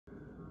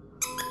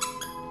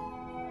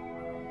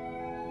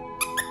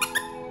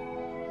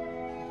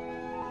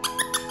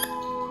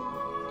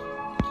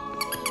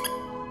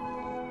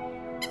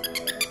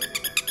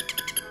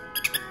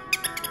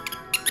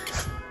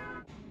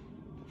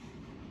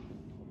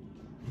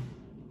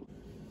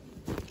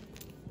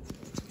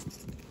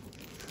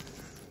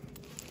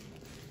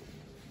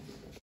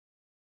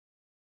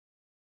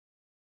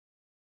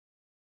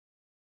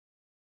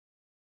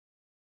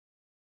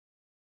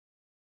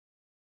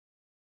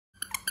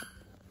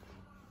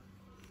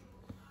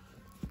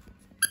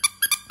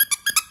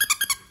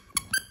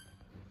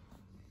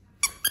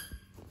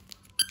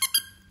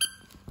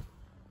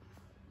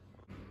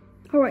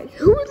right,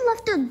 who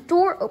left the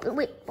door open?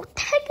 Wait, what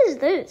the heck is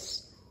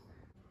this?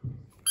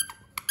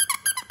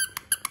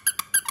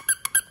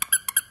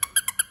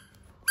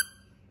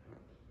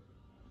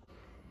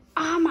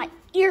 Ah, my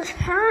ears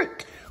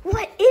hurt.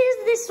 What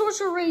is this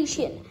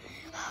sorceration?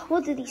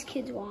 What do these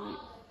kids want?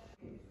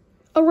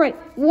 All right,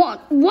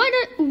 what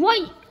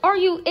are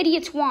you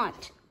idiots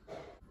want?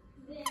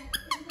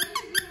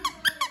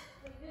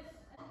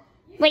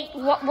 Wait,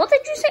 what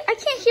did you say? I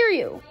can't hear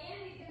you.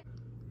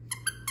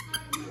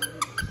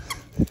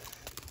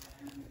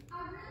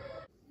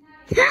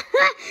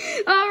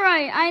 All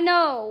right, I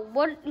know.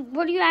 What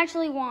do you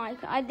actually want?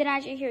 I didn't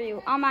actually hear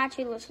you. I'm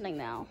actually listening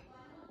now.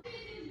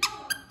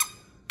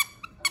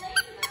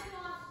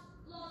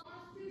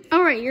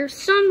 All right, your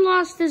son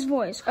lost his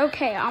voice.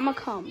 Okay, I'ma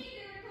come.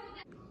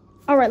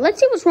 All right, let's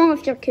see what's wrong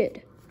with your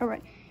kid. All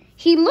right,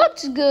 he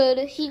looks good.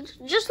 He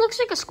just looks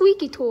like a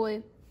squeaky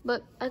toy,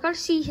 but I gotta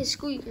see his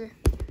squeaker.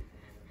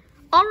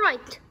 All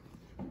right,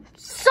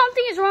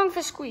 something is wrong with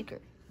the squeaker.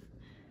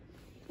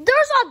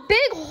 There's a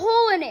big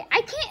hole in it.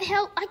 I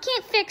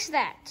can't fix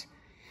that.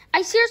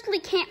 I seriously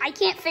can't. I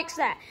can't fix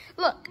that.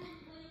 Look,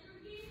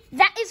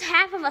 that is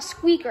half of a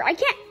squeaker. I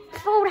can't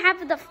fold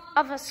half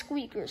of a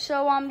squeaker.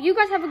 So you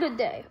guys have a good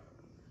day.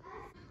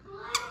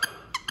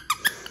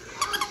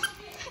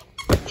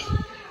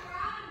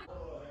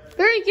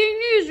 Breaking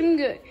news, I'm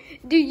good.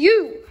 Do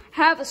you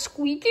have a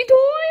squeaky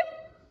toy?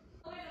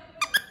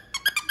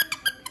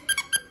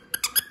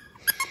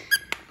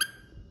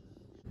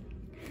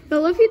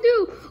 Well, if you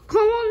do,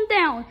 come on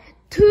down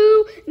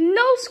to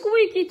no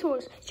squeaky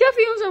toys.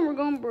 Jeffy and Sam are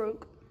going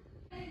broke.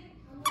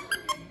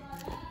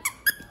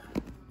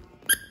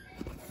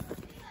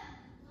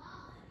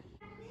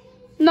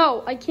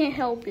 No, I can't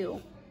help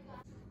you.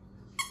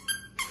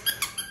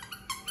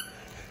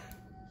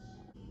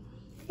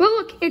 Well,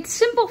 look, it's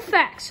simple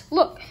facts.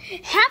 Look,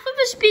 half of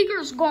the speaker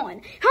is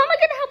gone. How am I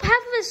going to help half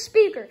of the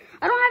speaker?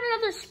 I don't have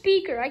another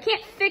speaker. I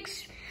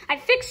fix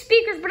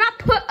speakers, but not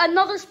put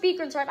another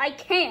speaker inside. I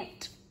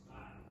can't.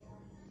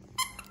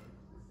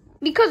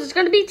 Because it's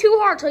going to be too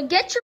hard. So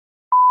get your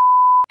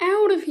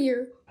out of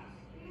here.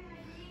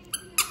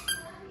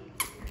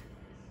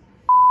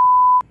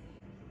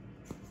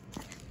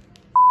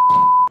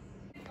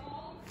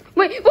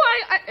 Wait,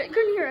 why? I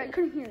couldn't hear it. I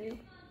couldn't hear you.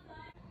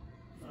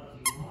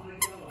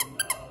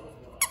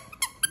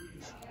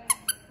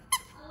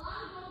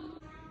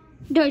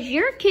 Does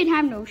your kid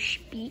have no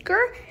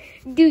speaker?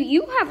 Do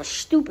you have a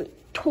stupid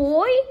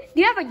toy?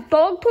 Do you have a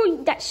dog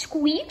toy that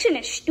squeaks and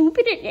is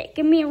stupid and it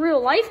can be in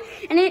real life?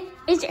 And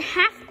is it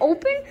half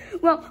open?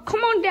 Well,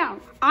 come on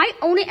down. I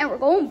own it and we're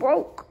going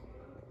broke.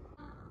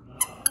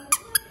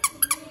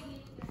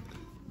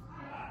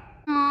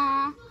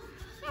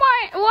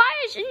 Why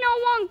is no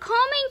one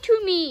coming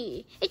to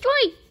me? It's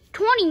only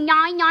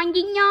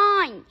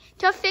 $29.99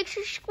 to fix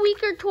your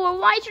squeaker toy.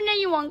 Why isn't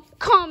anyone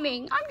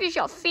coming? I'm just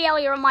a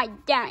failure, my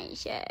daddy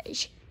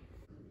says.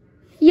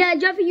 Yeah,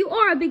 Jeffy, you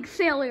are a big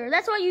failure.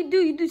 That's what you do.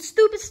 You do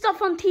stupid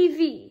stuff on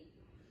TV.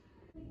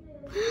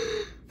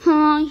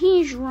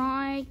 He's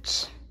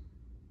right.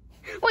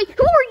 Wait,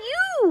 who are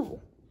you?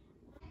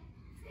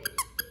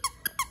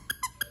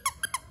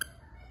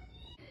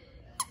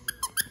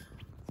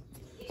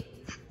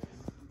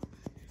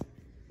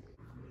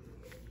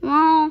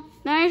 Well,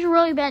 that is a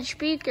really bad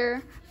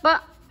speaker.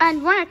 But at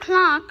 1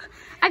 o'clock,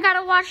 I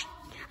gotta watch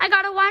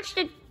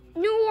the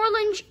New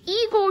Orleans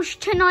Eagles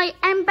tonight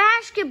and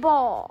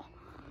basketball.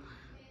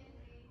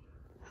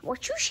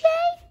 What you say?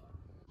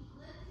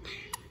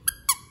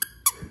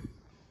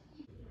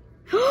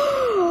 $100?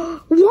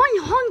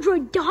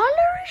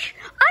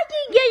 I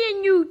can get a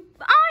new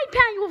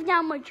iPad with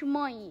that much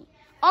money.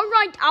 All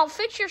right, I'll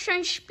fix your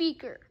son's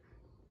speaker.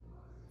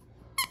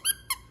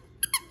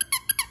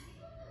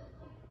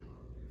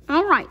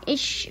 All right,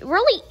 it's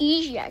really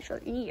easy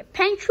actually. You need a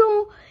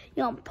pencil,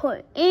 you know, put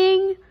it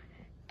in,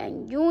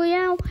 and you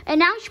know, and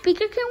now the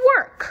speaker can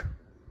work.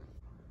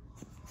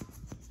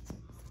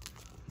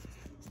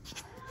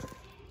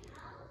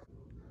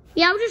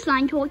 Yeah, I was just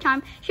lying the whole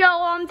time. So,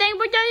 thank you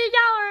for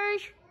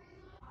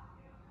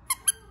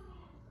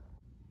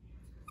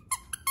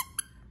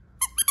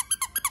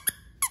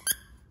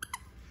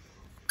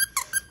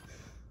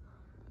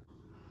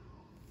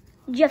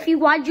 $30. Jeffy,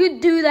 why'd you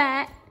do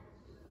that?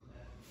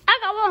 I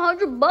got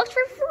 $100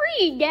 for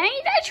free, dang,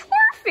 that's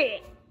worth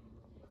it.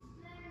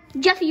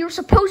 Jeffy, you're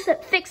supposed to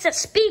fix a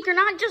speaker,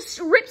 not just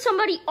rip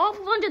somebody off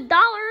of $100.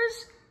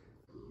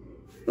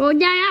 Well,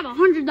 Daddy, I have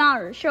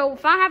 $100. So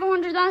if I have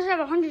 $100, I have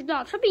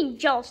 $100. I'm being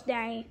jealous,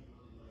 Daddy.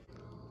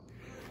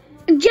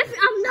 Jeffy,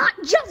 I'm not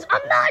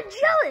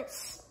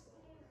jealous.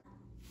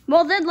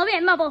 Well, then let me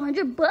have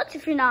 $100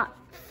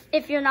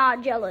 if you're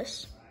not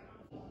jealous.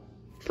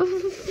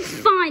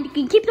 Fine, you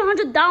can keep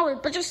the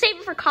 $100, but just save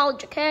it for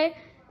college, okay?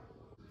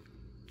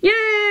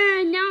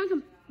 Yeah, now I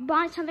can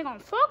buy something on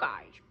Fall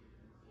Guys.